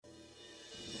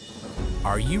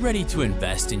Are you ready to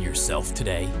invest in yourself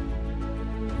today?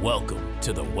 Welcome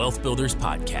to the Wealth Builders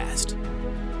Podcast,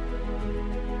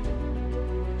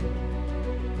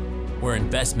 where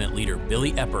investment leader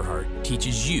Billy Epperhart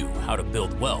teaches you how to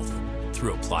build wealth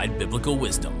through applied biblical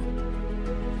wisdom.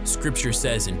 Scripture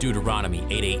says in Deuteronomy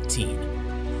 8:18,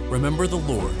 "Remember the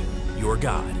Lord, your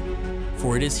God,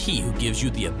 for it is He who gives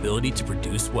you the ability to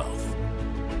produce wealth."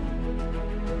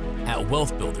 At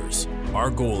Wealth Builders, our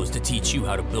goal is to teach you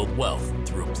how to build wealth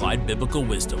through applied biblical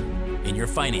wisdom in your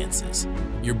finances,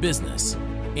 your business,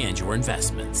 and your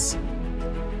investments.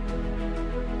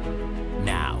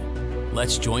 Now,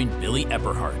 let's join Billy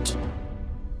Epperhart.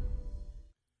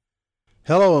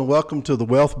 Hello and welcome to the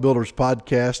Wealth Builders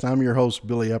Podcast. I'm your host,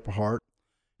 Billy Epperhart,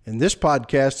 and this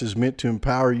podcast is meant to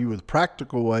empower you with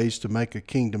practical ways to make a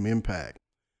kingdom impact.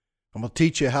 I'm going to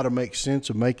teach you how to make sense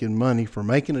of making money for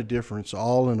making a difference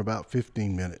all in about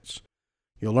 15 minutes.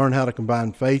 You'll learn how to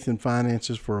combine faith and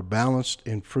finances for a balanced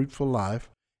and fruitful life.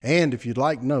 And if you'd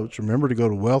like notes, remember to go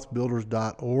to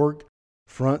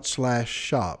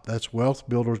wealthbuilders.org/shop. That's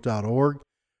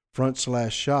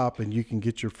wealthbuilders.org/shop, and you can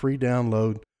get your free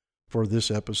download for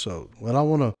this episode. Well, I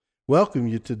want to welcome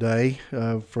you today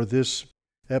for this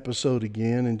episode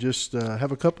again, and just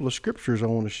have a couple of scriptures I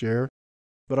want to share.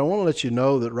 But I want to let you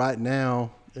know that right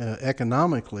now,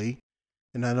 economically,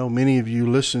 and I know many of you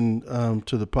listen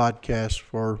to the podcast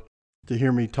to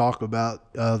hear me talk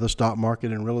about the stock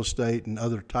market and real estate and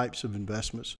other types of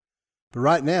investments. But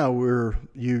right now,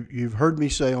 you've heard me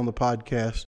say on the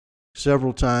podcast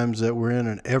several times that we're in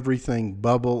an everything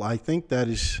bubble. I think that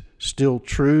is still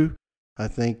true. I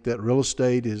think that real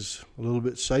estate is a little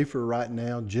bit safer right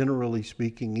now, generally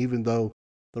speaking, even though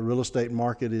the real estate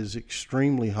market is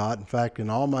extremely hot. In fact, in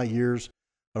all my years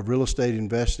of real estate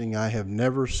investing, I have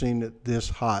never seen it this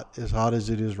hot, as hot as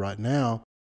it is right now.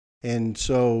 And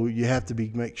so you have to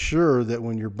make sure that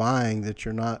when you're buying that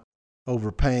you're not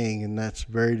overpaying, and that's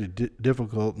very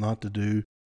difficult not to do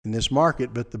in this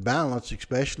market. But the balance,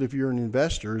 especially if you're an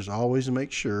investor, is always to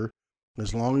make sure,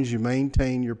 as long as you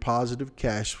maintain your positive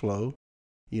cash flow.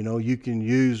 You know, you can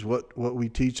use what we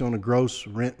teach on a gross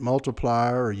rent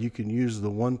multiplier, or you can use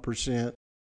the 1%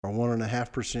 or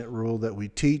 1.5% rule that we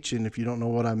teach. And if you don't know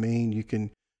what I mean, you can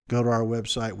go to our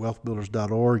website,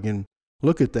 wealthbuilders.org, and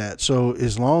look at that. So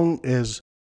as long as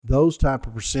those type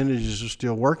of percentages are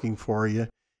still working for you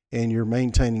and you're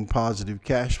maintaining positive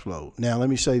cash flow. Now, let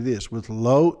me say this. With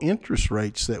low interest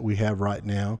rates that we have right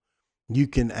now, you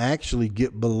can actually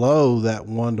get below that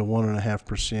 1 to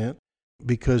 1.5%.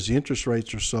 Because the interest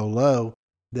rates are so low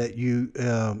that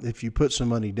if you put some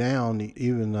money down,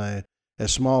 even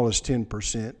as small as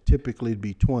 10%, typically it'd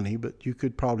be 20, but you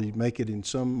could probably make it in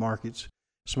some markets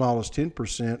small as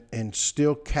 10% and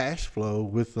still cash flow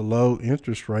with the low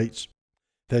interest rates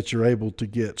that you're able to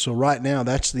get. So right now,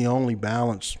 that's the only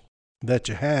balance that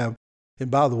you have.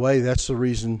 And by the way, that's the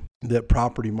reason that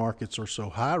property markets are so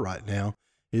high right now,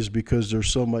 is because there's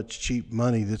so much cheap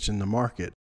money that's in the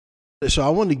market. So I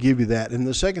wanted to give you that. And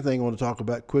the second thing I want to talk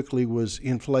about quickly was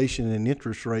inflation and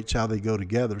interest rates, how they go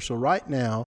together. So right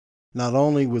now, not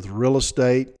only with real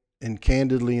estate and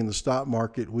candidly in the stock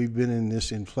market, we've been in this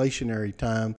inflationary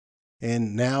time.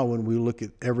 And now when we look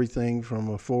at everything from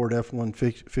a Ford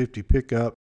F-150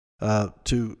 pickup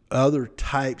to other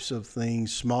types of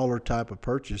things, smaller type of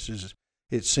purchases,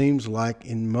 it seems like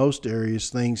in most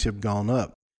areas things have gone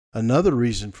up. Another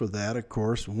reason for that, of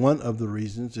course, one of the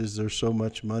reasons is there's so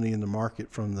much money in the market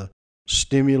from the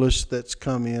stimulus that's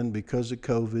come in because of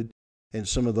COVID and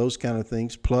some of those kind of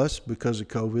things. Plus, because of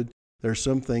COVID, there's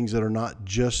some things that are not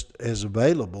just as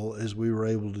available as we were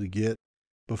able to get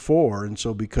before. And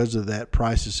so because of that,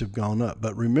 prices have gone up.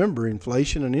 But remember,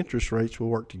 inflation and interest rates will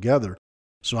work together.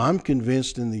 So I'm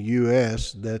convinced in the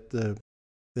U.S. that the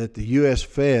U.S.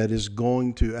 Fed is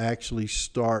going to actually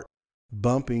start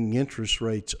bumping interest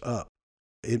rates up.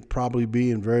 It'd probably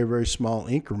be in very, very small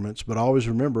increments, but always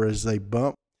remember, as they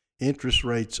bump interest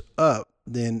rates up,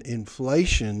 then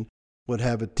inflation would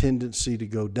have a tendency to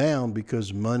go down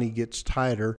because money gets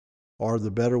tighter, or the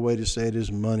better way to say it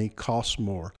is money costs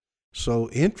more. So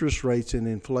interest rates and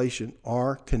inflation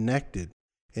are connected.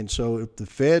 And so if the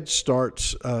Fed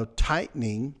starts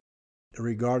tightening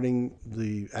regarding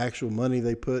the actual money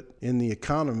they put in the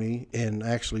economy and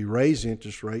actually raise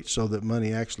interest rates so that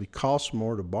money actually costs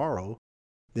more to borrow,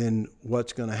 then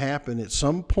what's going to happen at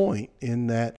some point in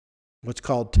that, what's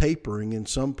called tapering, in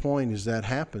some point as that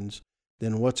happens,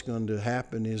 then what's going to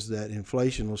happen is that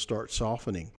inflation will start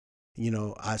softening. You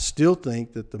know, I still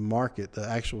think that the market, the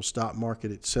actual stock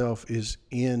market itself, is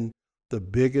in the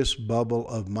biggest bubble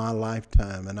of my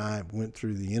lifetime. And I went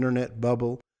through the internet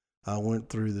bubble. I went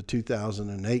through the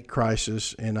 2008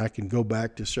 crisis, and I can go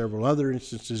back to several other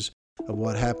instances of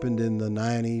what happened in the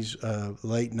 90s,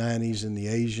 late 90s in the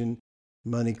Asian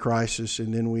money crisis,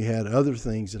 and then we had other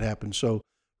things that happened. So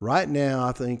right now,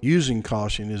 I think using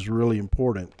caution is really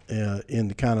important in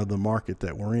the kind of the market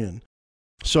that we're in.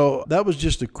 So that was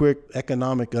just a quick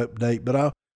economic update, but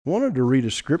I wanted to read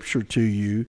a scripture to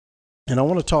you, and I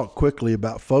want to talk quickly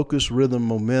about focus, rhythm,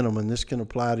 momentum, and this can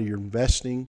apply to your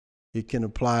investing. It can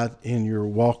apply in your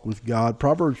walk with God.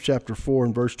 Proverbs chapter 4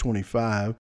 and verse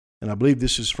 25, and I believe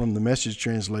this is from the Message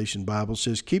Translation Bible,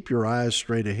 says, "Keep your eyes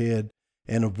straight ahead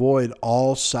and avoid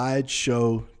all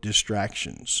sideshow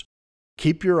distractions."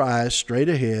 Keep your eyes straight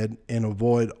ahead and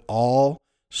avoid all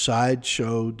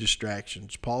sideshow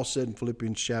distractions. Paul said in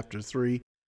Philippians chapter 3,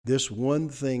 "This one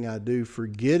thing I do,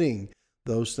 forgetting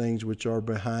those things which are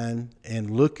behind and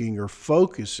looking or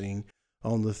focusing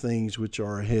on the things which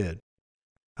are ahead."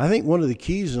 I think one of the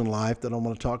keys in life that I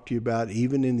want to talk to you about,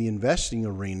 even in the investing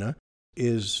arena,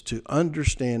 is to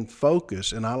understand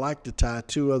focus. And I like to tie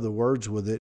two other words with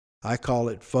it. I call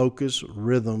it focus,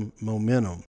 rhythm,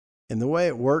 momentum. And the way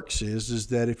it works is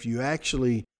that if you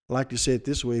actually, I like to say it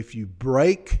this way, if you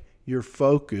break your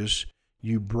focus,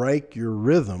 you break your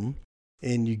rhythm,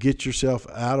 and you get yourself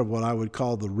out of what I would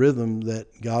call the rhythm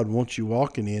that God wants you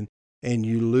walking in, and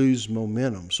you lose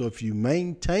momentum. So if you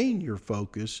maintain your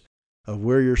focus of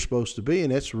where you're supposed to be,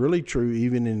 and that's really true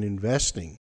even in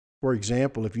investing. For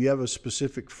example, if you have a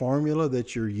specific formula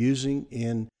that you're using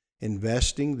in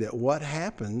investing, that what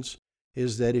happens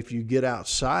is that if you get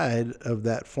outside of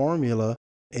that formula,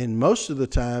 and most of the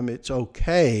time it's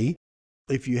okay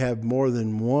if you have more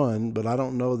than one, but I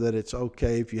don't know that it's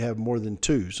okay if you have more than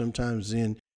two. Sometimes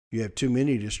then you have too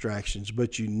many distractions,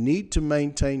 but you need to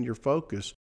maintain your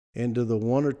focus into the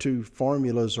one or two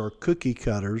formulas or cookie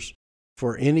cutters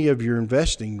for any of your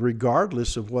investing,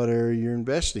 regardless of what area you're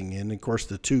investing in. Of course,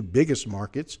 the two biggest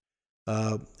markets,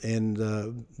 that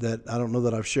I don't know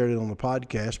that I've shared it on the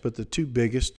podcast, but the two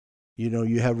biggest,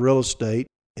 you have real estate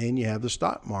and you have the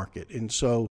stock market. And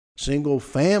so single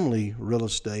family real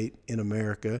estate in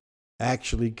America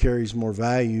actually carries more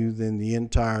value than the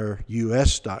entire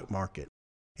U.S. stock market.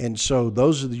 And so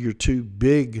those are your two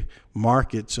big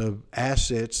markets of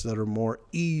assets that are more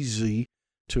easy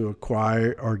to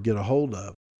acquire or get a hold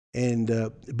of.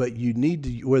 And but you need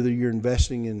to, whether you're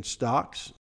investing in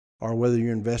stocks or whether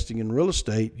you're investing in real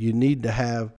estate, you need to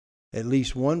have at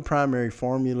least one primary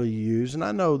formula you use. And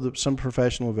I know that some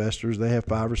professional investors, they have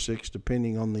 5 or 6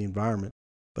 depending on the environment.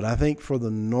 But I think for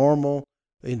the normal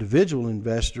individual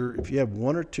investor, if you have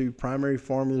 1 or 2 primary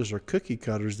formulas or cookie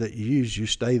cutters that you use, you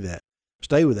stay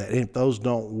with that. And if those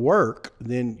don't work,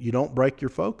 then you don't break your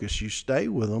focus. You stay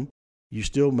with them. You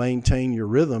still maintain your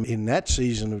rhythm. In that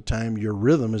season of time, your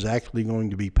rhythm is actually going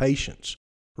to be patience,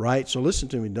 right? So listen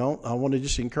to me. I want to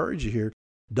just encourage you here.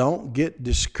 Don't get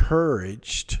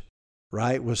discouraged,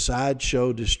 right, with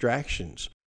sideshow distractions.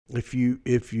 If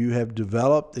you have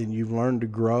developed and you've learned to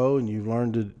grow and you've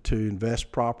learned to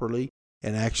invest properly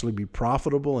and actually be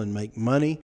profitable and make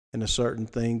money in a certain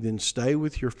thing, then stay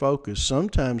with your focus.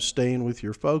 Sometimes staying with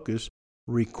your focus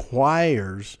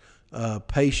requires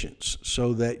patience,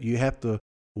 so that you have to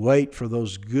wait for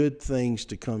those good things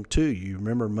to come to you.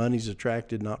 Remember, money's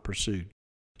attracted, not pursued.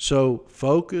 So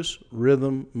focus,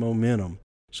 rhythm, momentum.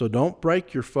 So don't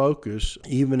break your focus,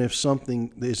 even if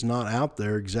something is not out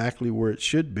there exactly where it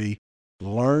should be.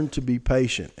 Learn to be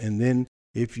patient. And then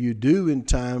if you do in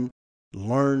time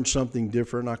learn something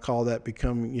different, I call that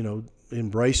becoming,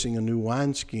 embracing a new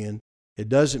wineskin. It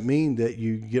doesn't mean that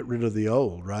you get rid of the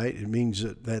old, right? It means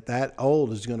that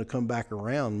old is going to come back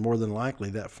around. More than likely,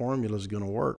 that formula is going to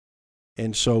work.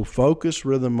 And so focus,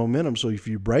 rhythm, momentum. So if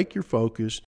you break your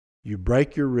focus, you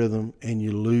break your rhythm, and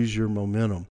you lose your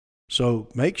momentum. So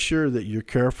make sure that you're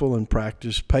careful and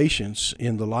practice patience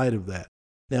in the light of that.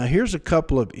 Now, here's a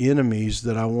couple of enemies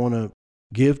that I want to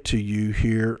give to you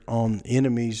here on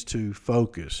enemies to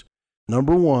focus.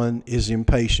 Number one is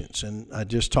impatience. And I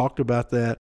just talked about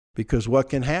that. Because what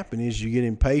can happen is you get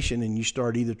impatient and you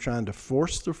start either trying to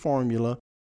force the formula,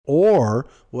 or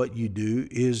what you do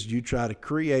is you try to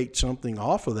create something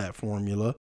off of that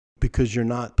formula because you're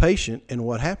not patient. And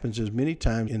what happens is many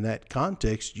times in that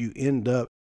context, you end up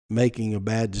making a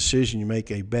bad decision. You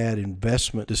make a bad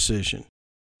investment decision.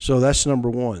 So that's number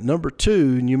one. Number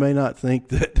two, and you may not think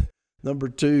that number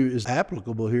two is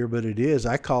applicable here, but it is.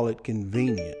 I call it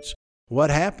convenience. What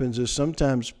happens is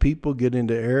sometimes people get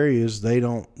into areas they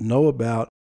don't know about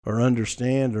or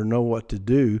understand or know what to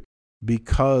do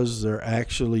because they're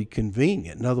actually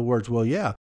convenient. In other words,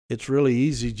 it's really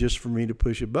easy just for me to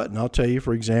push a button. I'll tell you,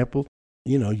 for example,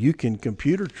 you can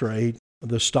computer trade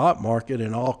the stock market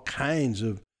and all kinds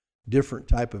of different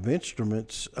type of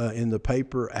instruments in the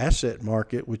paper asset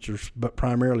market, which are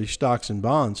primarily stocks and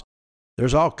bonds.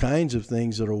 There's all kinds of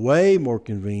things that are way more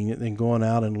convenient than going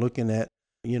out and looking at,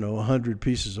 100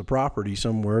 pieces of property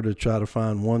somewhere to try to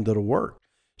find one that'll work.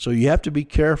 So you have to be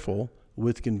careful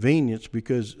with convenience,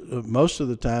 because most of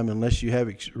the time, unless you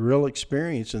have real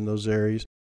experience in those areas,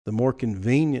 the more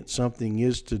convenient something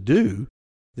is to do,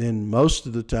 then most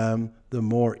of the time, the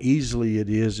more easily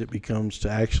it becomes to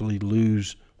actually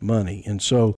lose money. And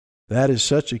so that is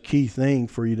such a key thing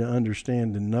for you to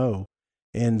understand and know.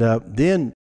 And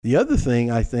then the other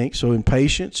thing, I think, so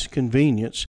impatience,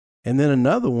 convenience, and then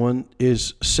another one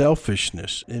is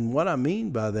selfishness. And what I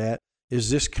mean by that is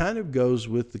this kind of goes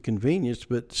with the convenience,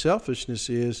 but selfishness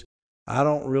is I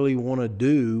don't really want to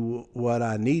do what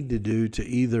I need to do to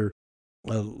either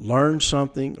learn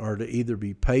something or to either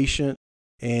be patient,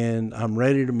 and I'm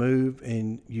ready to move,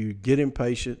 and you get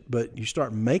impatient, but you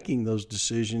start making those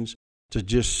decisions to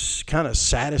just kind of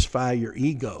satisfy your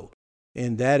ego.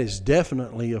 And that is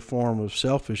definitely a form of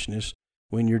selfishness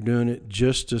when you're doing it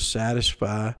just to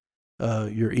satisfy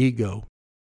your ego.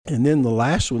 And then the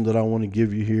last one that I want to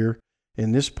give you here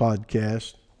in this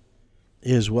podcast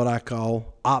is what I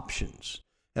call options.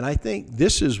 And I think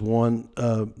this is one,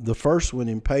 the first one,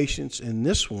 impatience, and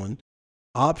this one,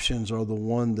 options, are the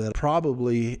one that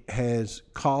probably has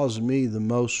caused me the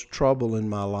most trouble in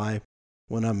my life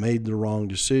when I made the wrong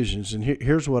decisions. And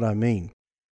here's what I mean.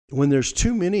 When there's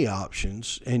too many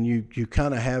options and you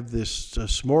kind of have this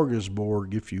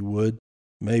smorgasbord, if you would,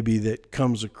 maybe that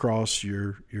comes across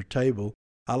your table.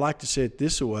 I like to say it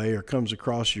this way, or comes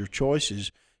across your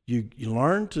choices. You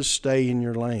learn to stay in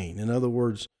your lane. In other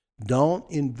words, don't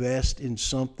invest in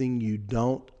something you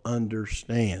don't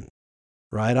understand,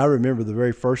 right? I remember the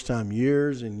very first time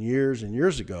years and years and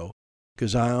years ago,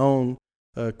 because I own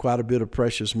quite a bit of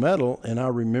precious metal. And I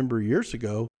remember years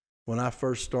ago when I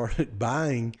first started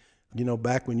buying,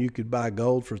 back when you could buy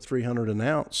gold for $300 an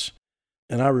ounce.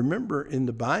 And I remember in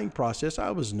the buying process,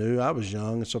 I was new, I was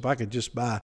young. And so if I could just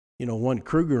buy, one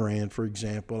Krugerrand, for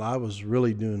example, I was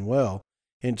really doing well.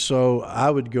 And so I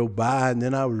would go buy, and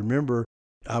then I would remember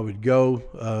I would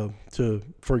go to,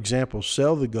 for example,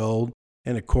 sell the gold.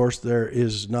 And of course, there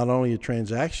is not only a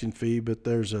transaction fee, but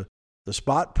there's the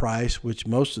spot price, which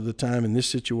most of the time in this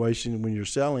situation, when you're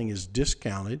selling, is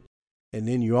discounted. And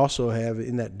then you also have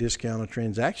in that discount a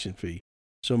transaction fee.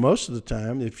 So most of the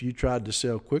time, if you tried to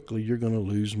sell quickly, you're going to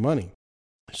lose money.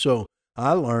 So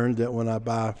I learned that when I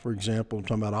buy, for example, I'm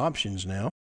talking about options now,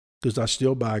 because I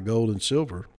still buy gold and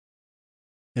silver.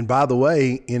 And by the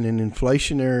way, in an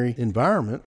inflationary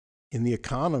environment, in the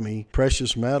economy,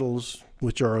 precious metals,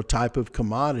 which are a type of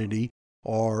commodity,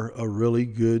 are a really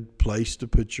good place to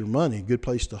put your money, a good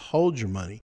place to hold your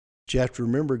money. But you have to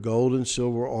remember, gold and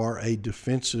silver are a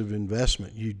defensive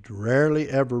investment. You rarely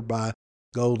ever buy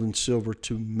gold and silver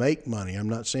to make money. I'm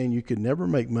not saying you can never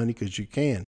make money, because you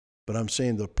can, but I'm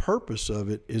saying the purpose of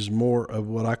it is more of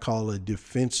what I call a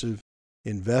defensive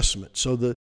investment. So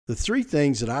the three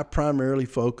things that I primarily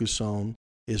focus on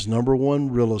is, number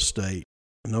one, real estate.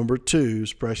 Number two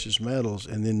is precious metals.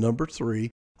 And then number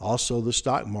three, also the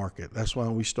stock market. That's why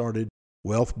we started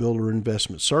Wealth Builder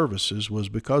Investment Services, was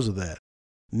because of that.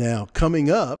 Now, coming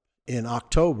up in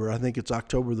October, I think it's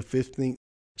October the 15th,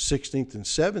 16th, and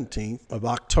 17th of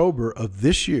October of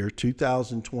this year,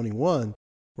 2021,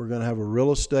 we're going to have a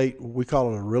real estate, we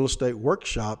call it a real estate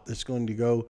workshop, that's going to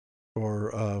go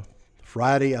for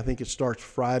Friday. I think it starts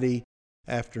Friday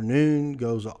afternoon,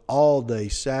 goes all day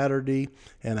Saturday,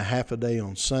 and a half a day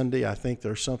on Sunday. I think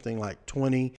there's something like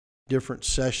 20 different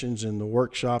sessions in the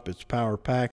workshop. It's power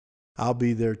packed. I'll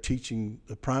be there teaching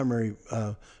the primary,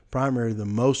 the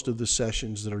most of the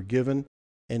sessions that are given.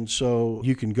 And so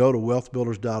you can go to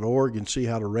wealthbuilders.org and see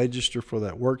how to register for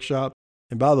that workshop.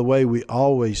 And by the way, we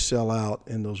always sell out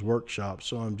in those workshops.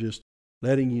 So I'm just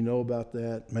letting you know about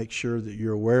that. Make sure that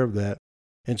you're aware of that.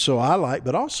 And so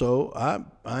but also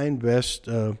I invest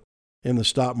in the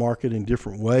stock market in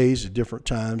different ways at different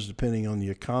times, depending on the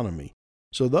economy.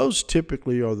 So those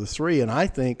typically are the three. And I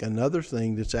think another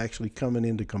thing that's actually coming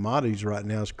into commodities right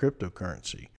now is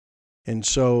cryptocurrency. And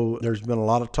so there's been a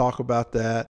lot of talk about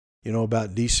that,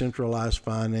 about decentralized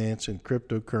finance and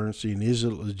cryptocurrency, and is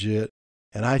it legit?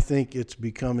 And I think it's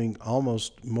becoming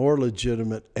almost more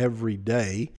legitimate every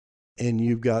day. And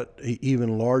you've got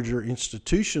even larger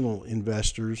institutional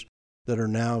investors that are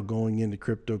now going into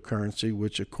cryptocurrency,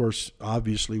 which of course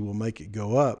obviously will make it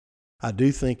go up. I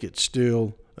do think it's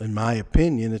still, in my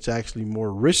opinion, it's actually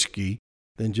more risky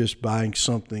than just buying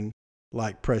something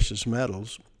like precious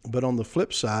metals. But on the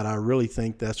flip side, I really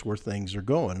think that's where things are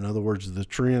going. In other words, the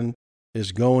trend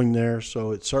is going there.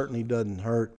 So it certainly doesn't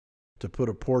hurt to put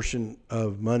a portion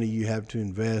of money you have to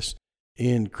invest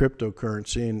in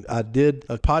cryptocurrency. And I did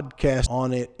a podcast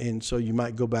on it, and so you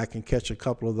might go back and catch a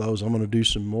couple of those. I'm going to do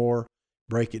some more,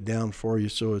 break it down for you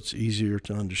so it's easier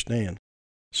to understand.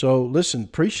 So listen,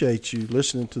 appreciate you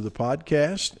listening to the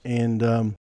podcast,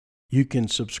 and you can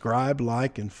subscribe,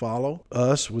 like, and follow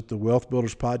us with the Wealth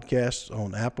Builders Podcast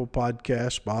on Apple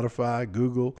Podcasts, Spotify,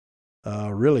 Google,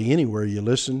 really anywhere you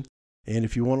listen. And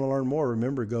if you want to learn more,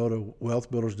 remember, go to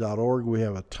wealthbuilders.org. We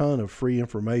have a ton of free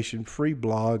information, free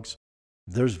blogs.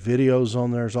 There's videos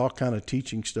on there. There's all kind of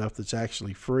teaching stuff that's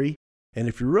actually free. And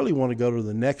if you really want to go to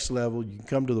the next level, you can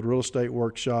come to the real estate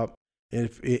workshop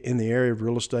in the area of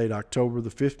real estate, October the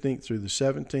 15th through the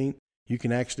 17th. You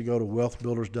can actually go to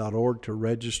wealthbuilders.org to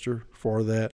register for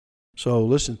that. So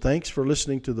listen, thanks for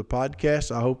listening to the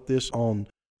podcast. I hope this on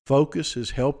focus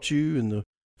has helped you in the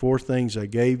 4 things I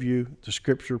gave you, the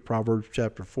scripture, Proverbs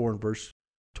chapter 4 and verse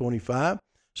 25.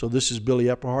 So this is Billy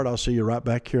Epperhart. I'll see you right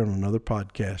back here on another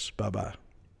podcast. Bye-bye.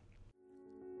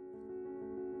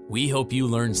 We hope you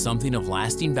learned something of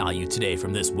lasting value today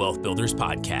from this Wealth Builders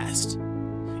podcast.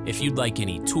 If you'd like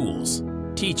any tools,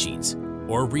 teachings,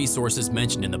 or resources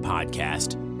mentioned in the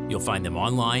podcast, you'll find them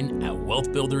online at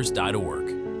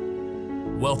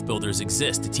wealthbuilders.org. Wealth Builders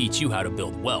exists to teach you how to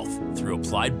build wealth through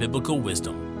applied biblical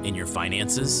wisdom in your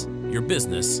finances, your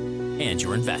business, and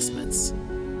your investments.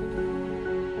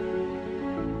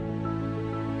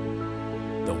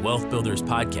 The Wealth Builders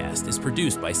podcast is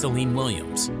produced by Celine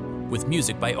Williams, with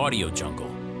music by Audio Jungle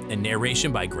and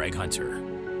narration by Greg Hunter.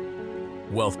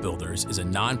 Wealth Builders is a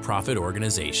nonprofit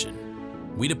organization.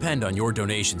 We depend on your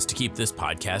donations to keep this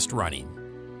podcast running.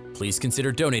 Please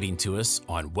consider donating to us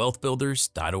on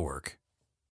wealthbuilders.org.